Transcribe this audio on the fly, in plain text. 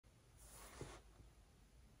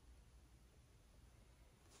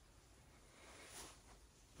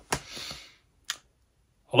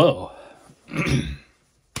Hello.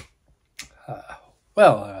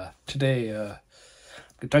 Today I'm going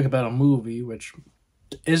to talk about a movie which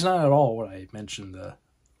is not at all what I mentioned the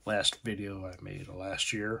last video I made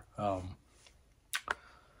last year,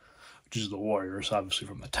 which is The Warriors, obviously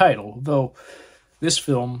from the title. Though this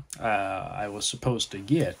film I was supposed to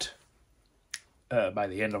get by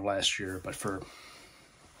the end of last year, but for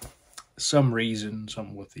some reason,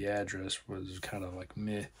 something with the address was kind of like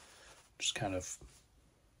meh, just kind of.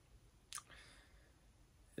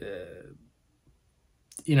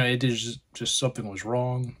 It is just something was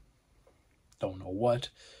wrong. Don't know what.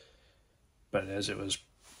 But as it was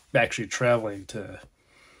actually traveling to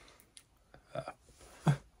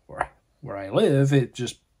where I live, it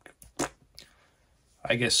just,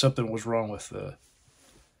 I guess something was wrong with the,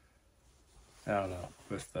 I don't know,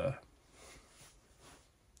 with the,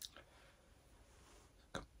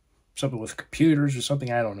 something with computers or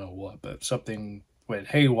something, I don't know what, but something went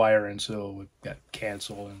haywire and so it got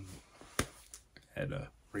canceled and had to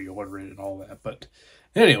reorder it and all that. But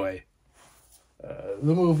anyway, the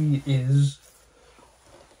movie is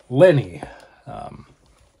Lenny.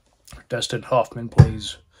 Dustin Hoffman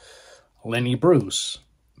plays Lenny Bruce.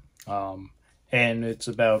 And it's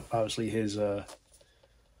about, obviously, his the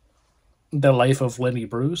life of Lenny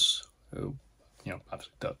Bruce, who,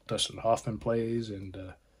 obviously Dustin Hoffman plays, and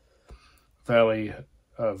Valerie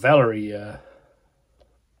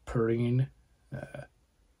Perrine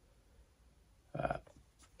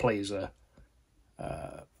plays a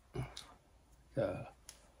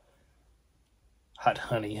hot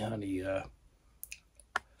honey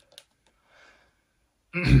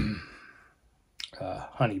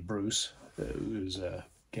honey Bruce, who's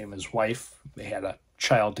became his wife. They had a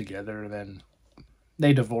child together, and then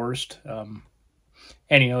they divorced. And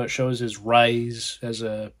it shows his rise as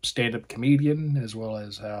a stand-up comedian, as well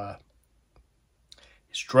as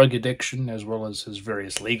his drug addiction, as well as his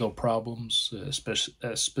various legal problems,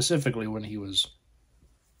 specifically when he was,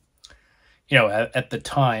 at the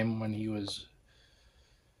time when he was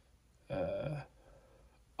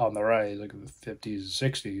on the rise, like in the 50s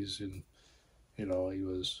and 60s, and, he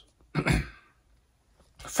was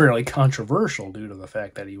fairly controversial due to the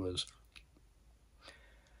fact that he was,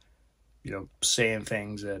 saying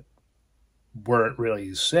things that weren't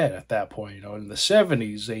really said at that point. In the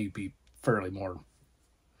 70s, they'd be fairly more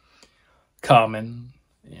common,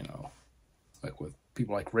 like with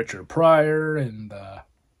people like Richard Pryor and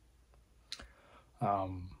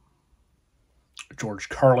George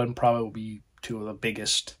Carlin probably would be two of the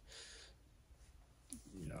biggest,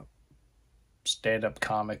 stand-up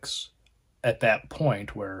comics at that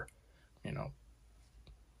point where,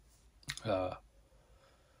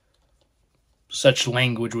 such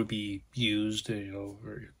language would be used,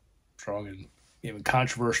 very strong and even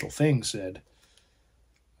controversial things said.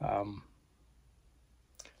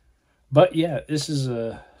 But yeah, this is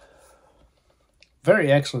a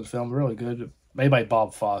very excellent film, really good, made by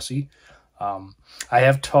Bob Fosse. I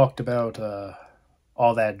have talked about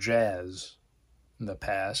All That Jazz in the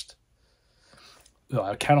past.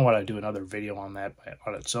 I kind of want to do another video on that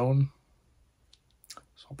on its own.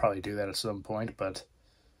 So I'll probably do that at some point, but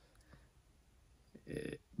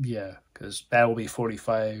yeah, because that will be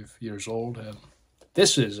 45 years old. And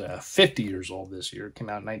this is 50 years old this year. It came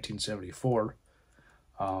out in 1974.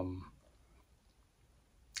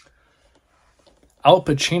 Al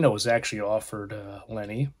Pacino was actually offered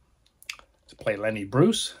Lenny to play Lenny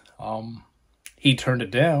Bruce. He turned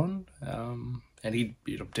it down, and he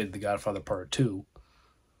did The Godfather Part 2.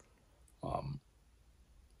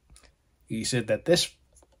 He said that this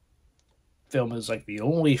film is like the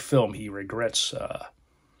only film he regrets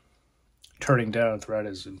turning down throughout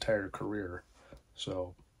his entire career.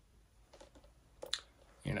 So,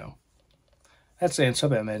 that's saying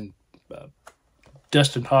something. And then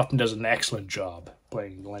Dustin Hoffman does an excellent job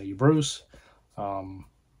playing Lenny Bruce.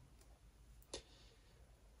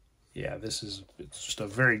 It's just a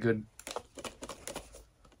very good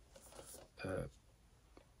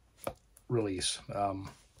release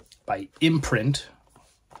by Imprint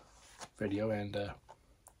Video, and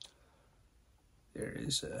there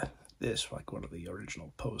is this, like one of the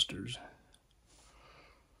original posters.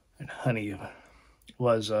 And Honey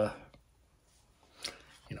was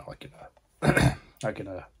like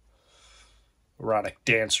an erotic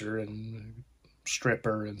dancer and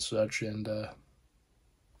stripper and such, and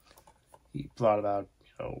he thought about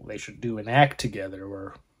they should do an act together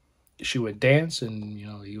where she would dance and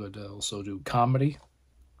he would also do comedy.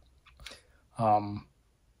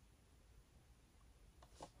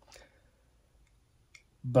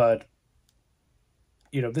 But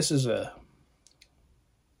this is a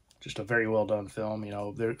just a very well done film.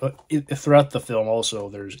 Throughout the film also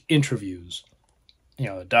there's interviews.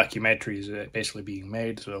 A documentary is basically being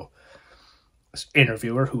made. So this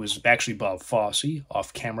interviewer, who is actually Bob Fosse,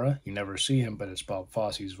 off camera, you never see him, but it's Bob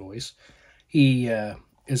Fosse's voice. He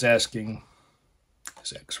is asking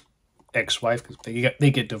his ex-wife, because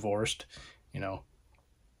they get divorced.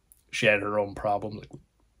 She had her own problems, like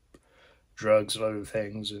drugs and other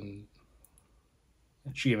things, and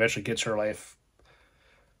she eventually gets her life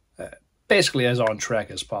basically as on track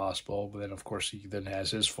as possible. But then, of course, he then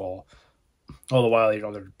has his fall. All the while,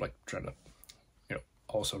 they're like trying to,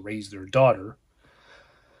 also raise their daughter.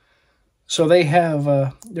 So they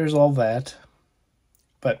have, there's all that.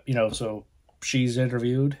 But, so she's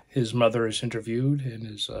interviewed, his mother is interviewed, and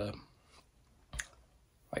his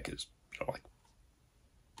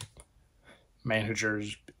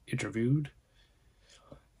manager's interviewed.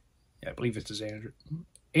 Yeah, I believe it's his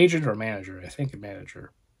agent or manager. I think a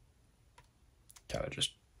manager. Kind of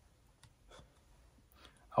just,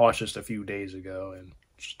 I watched this a few days ago and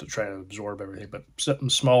just to try to absorb everything. But something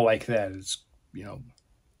small like that is,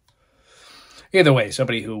 either way,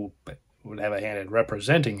 somebody who would have a hand in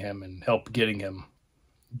representing him and help getting him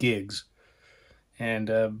gigs. And,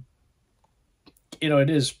 it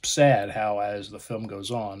is sad how as the film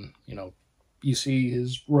goes on, you see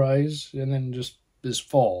his rise and then just his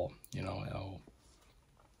fall,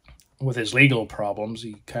 with his legal problems,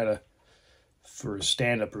 he kind of, for his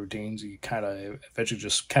stand-up routines, he kind of eventually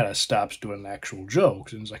just kind of stops doing actual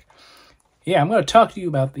jokes. And he's like, yeah, I'm going to talk to you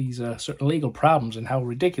about these certain legal problems and how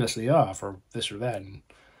ridiculous they are for this or that and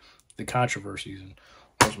the controversies. And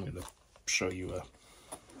I was going to show you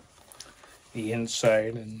the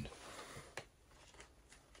inside. And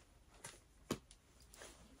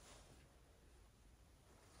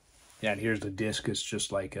yeah, and here's the disc. It's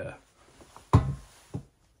just like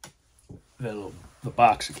the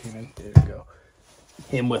box that came in. There you go.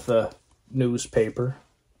 Him with a newspaper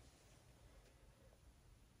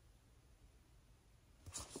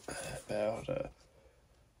about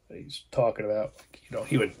he's talking about,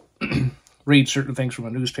 he would read certain things from a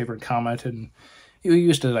newspaper and comment, and he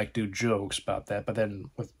used to like do jokes about that. But then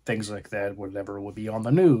with things like that, whatever would be on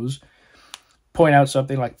the news, point out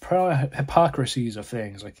something like hypocrisies of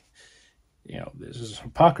things like, this is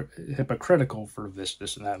hypocritical for this,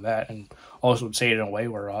 and that, and also would say it in a way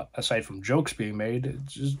where, aside from jokes being made,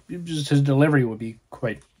 it's just his delivery would be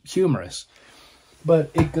quite humorous. But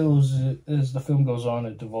it goes, as the film goes on,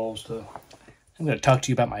 it devolves to, I'm going to talk to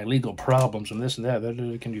you about my legal problems and this and that.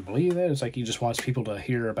 Can you believe that? It's like he just wants people to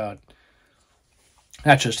hear about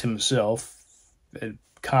not just himself,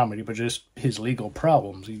 comedy, but just his legal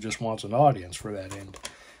problems. He just wants an audience for that, and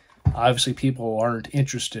obviously people aren't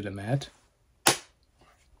interested in that.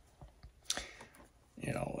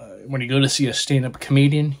 When you go to see a stand-up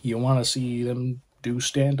comedian, you want to see them do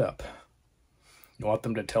stand-up. You want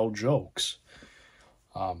them to tell jokes.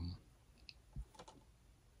 And,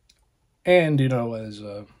 as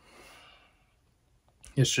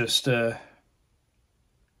it's just,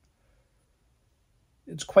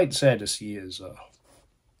 it's quite sad to see his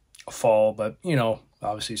fall, but,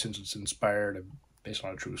 obviously since it's inspired and based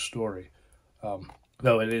on a true story,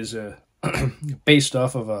 though it is based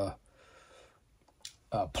off of a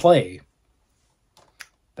play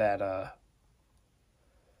that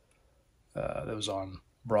that was on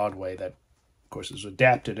Broadway that, of course, is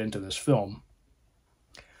adapted into this film.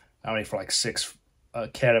 Nominated for like 6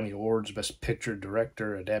 Academy Awards: Best Picture,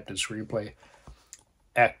 Director, Adapted Screenplay,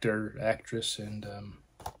 Actor, Actress, and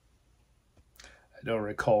I don't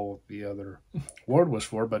recall what the other award was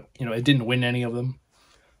for, but it didn't win any of them.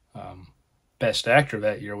 Best Actor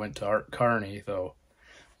that year went to Art Carney, though,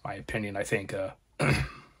 my opinion, I think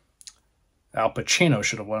Al Pacino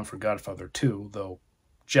should have won for Godfather 2, though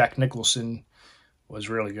Jack Nicholson was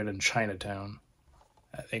really good in Chinatown.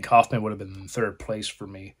 I think Hoffman would have been in 3rd place for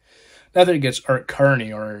me. Not that it gets Art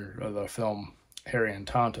Carney or the film Harry and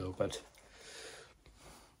Tonto, but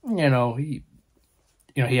he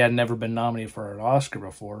had never been nominated for an Oscar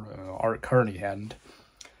before. Art Carney hadn't,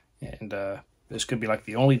 and this could be like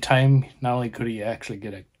the only time not only could he actually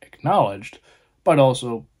get acknowledged, but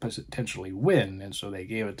also potentially win. And so they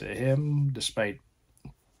gave it to him, despite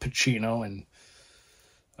Pacino and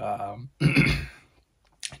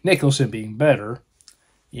Nicholson being better.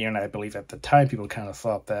 And I believe at the time people kind of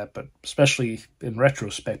thought that, but especially in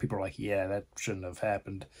retrospect, people are like, yeah, that shouldn't have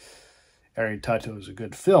happened. Harry and Tonto is a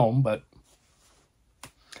good film, but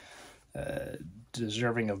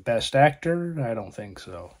deserving of Best Actor? I don't think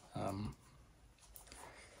so.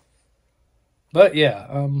 But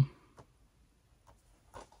yeah,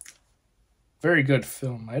 very good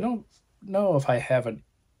film. I don't know if I have it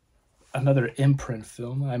another imprint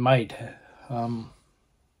film. I might, um,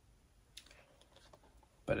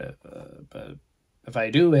 but if I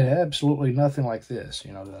do, it absolutely nothing like this.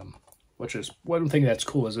 You know, which is one thing that's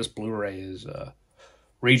cool is this Blu-ray is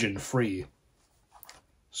region free,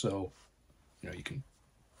 so you know you can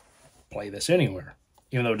play this anywhere,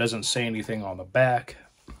 even though it doesn't say anything on the back.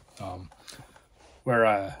 Um,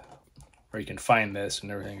 where you can find this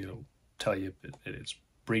and everything, it'll tell you it's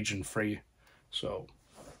region free, so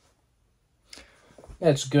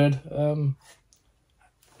that's good.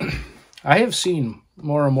 I have seen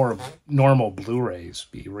more and more normal Blu-rays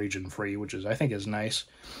be region free, which is I think is nice.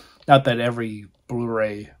 Not that every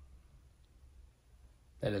Blu-ray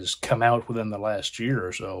that has come out within the last year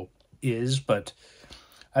or so is, but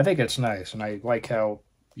I think it's nice, and I like how,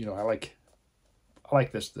 you know, I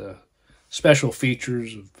like this, the special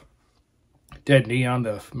features of Dead Neon,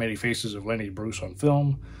 the many faces of Lenny Bruce on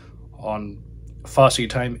film, on Fosse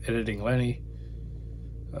time editing Lenny,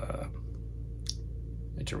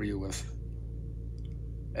 interview with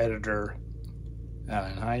editor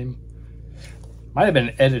Alan Heim. Might have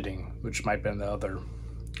been editing, which might have been the other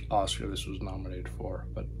Oscar this was nominated for,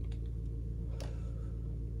 but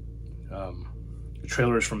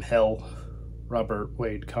Trailers from Hell, Robert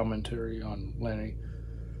Wade commentary on Lenny.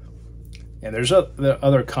 And there's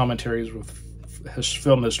other commentaries with his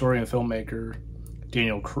film historian and filmmaker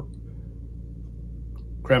Daniel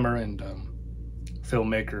Kremer and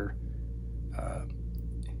filmmaker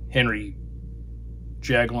Henry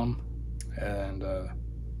Jaglom, and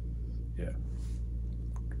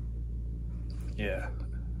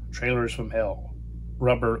Trailers from Hell,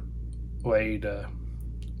 Robert Wade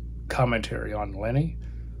commentary on Lenny.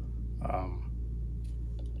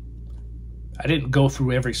 I didn't go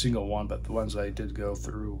through every single one, but the ones I did go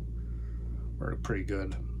through were pretty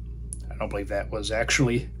good. I don't believe that was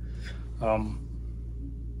actually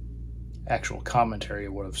actual commentary. I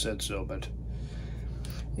would have said so, but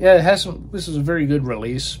yeah, it has some. This is a very good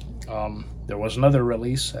release. There was another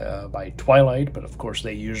release by Twilight, but of course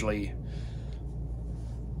they usually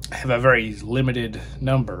have a very limited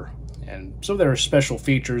number, and some of their special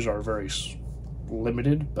features are very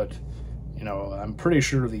limited, but you know, I'm pretty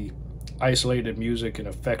sure the isolated music and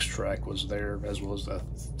effects track was there, as well as the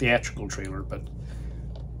theatrical trailer. But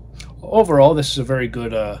overall, this is a very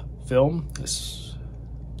good film. So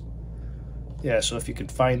if you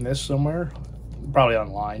could find this somewhere, probably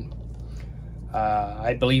online,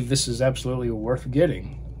 I believe this is absolutely worth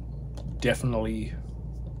getting. Definitely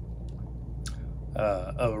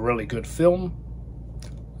a really good film.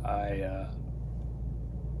 I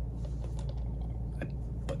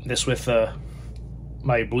put this with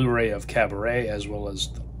my Blu-ray of Cabaret, as well as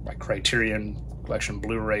my Criterion Collection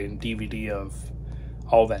Blu-ray and DVD of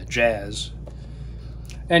All That Jazz.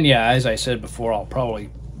 And yeah, as I said before, I'll probably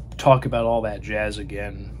talk about All That Jazz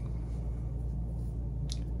again,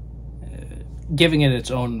 giving it its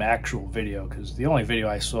own actual video, because the only video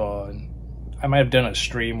I saw, and I might have done a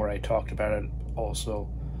stream where I talked about it also,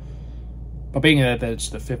 but being that it's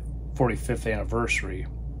the 45th anniversary,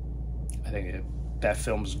 I think that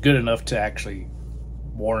film's good enough to actually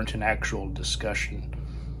warrant an actual discussion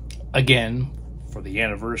again for the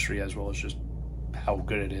anniversary, as well as just how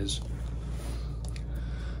good it is.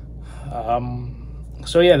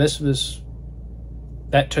 So yeah,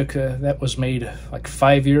 that was made like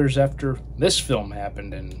 5 years after this film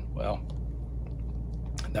happened, and well,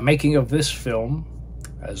 the making of this film,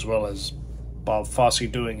 as well as Bob Fosse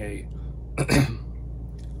doing a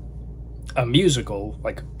musical,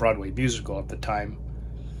 like a Broadway musical at the time,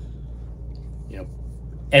 you know,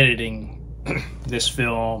 editing this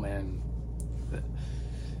film, and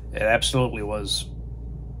it absolutely was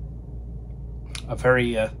a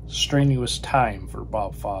very strenuous time for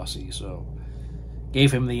Bob Fosse, so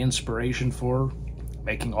gave him the inspiration for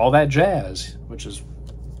making All That Jazz, which is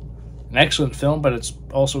an excellent film, but it's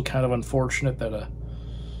also kind of unfortunate that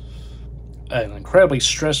an incredibly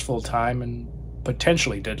stressful time and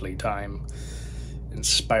potentially deadly time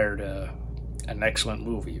inspired an excellent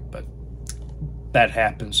movie, but that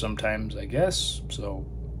happens sometimes, I guess. So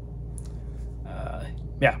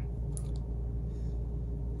yeah,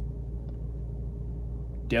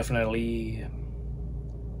 definitely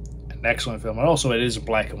an excellent film. And also, it is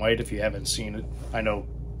black and white if you haven't seen it. I know,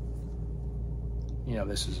 you know,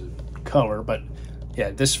 this is a color, but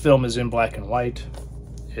yeah, this film is in black and white.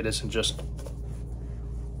 It isn't just,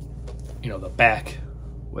 you know, the back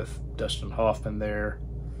with Dustin Hoffman there.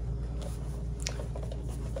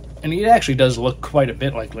 And he actually does look quite a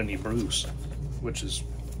bit like Lenny Bruce, which is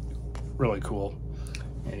really cool.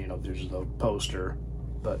 And, you know, there's the poster,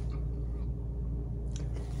 but,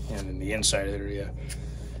 and in the inside area,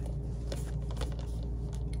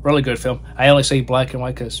 Really good film. I only say black and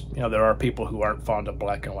white because, you know, there are people who aren't fond of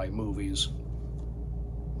black and white movies.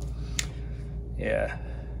 Yeah.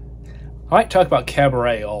 I might talk about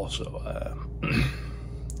Cabaret also.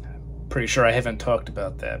 Pretty sure I haven't talked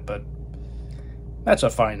about that, but that's a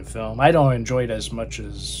fine film. I don't enjoy it as much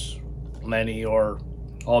as Lenny or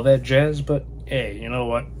all that jazz, but hey, you know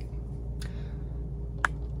what?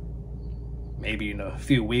 Maybe in a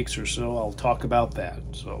few weeks or so I'll talk about that.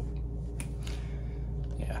 So,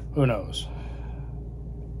 yeah, who knows?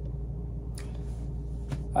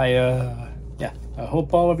 I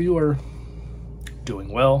hope all of you are doing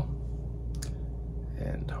well,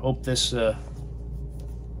 and hope this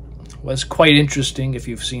was quite interesting if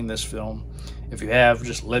you've seen this film. If you have,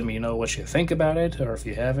 just let me know what you think about it, or if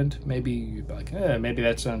you haven't, maybe you'd be like, maybe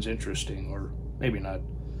that sounds interesting, or maybe not.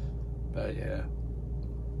 But yeah.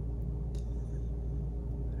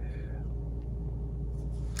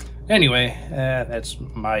 Anyway, that's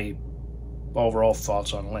my overall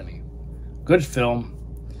thoughts on Lenny. Good film.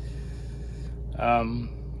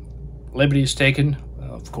 Liberties taken,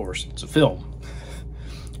 of course, it's a film.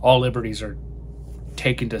 All liberties are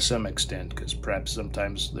taken to some extent, because perhaps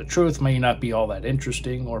sometimes the truth may not be all that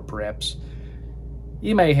interesting, or perhaps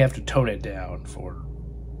you may have to tone it down for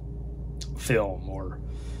film, or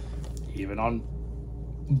even on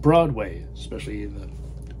Broadway, especially in the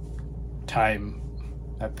time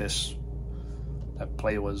that that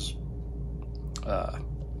play was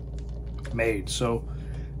made. So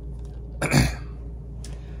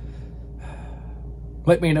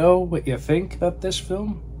let me know what you think about this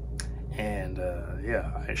film, and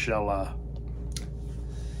yeah, I shall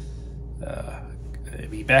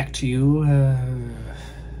be back to you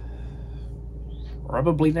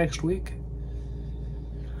probably next week.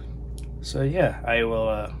 So yeah, I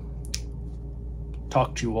will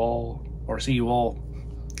talk to you all, or see you all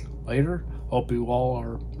later. Hope you all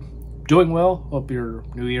are doing well. Hope your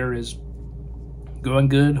new year is going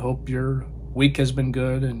good. Hope your week has been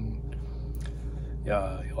good, and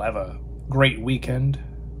you'll have a great weekend.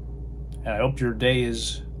 And I hope your day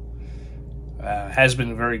has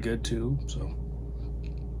been very good too. So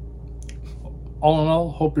all in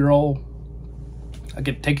all, hope you're all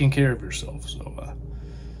taking care of yourself. So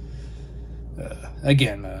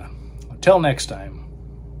again, until next time,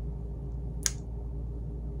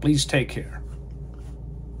 please take care.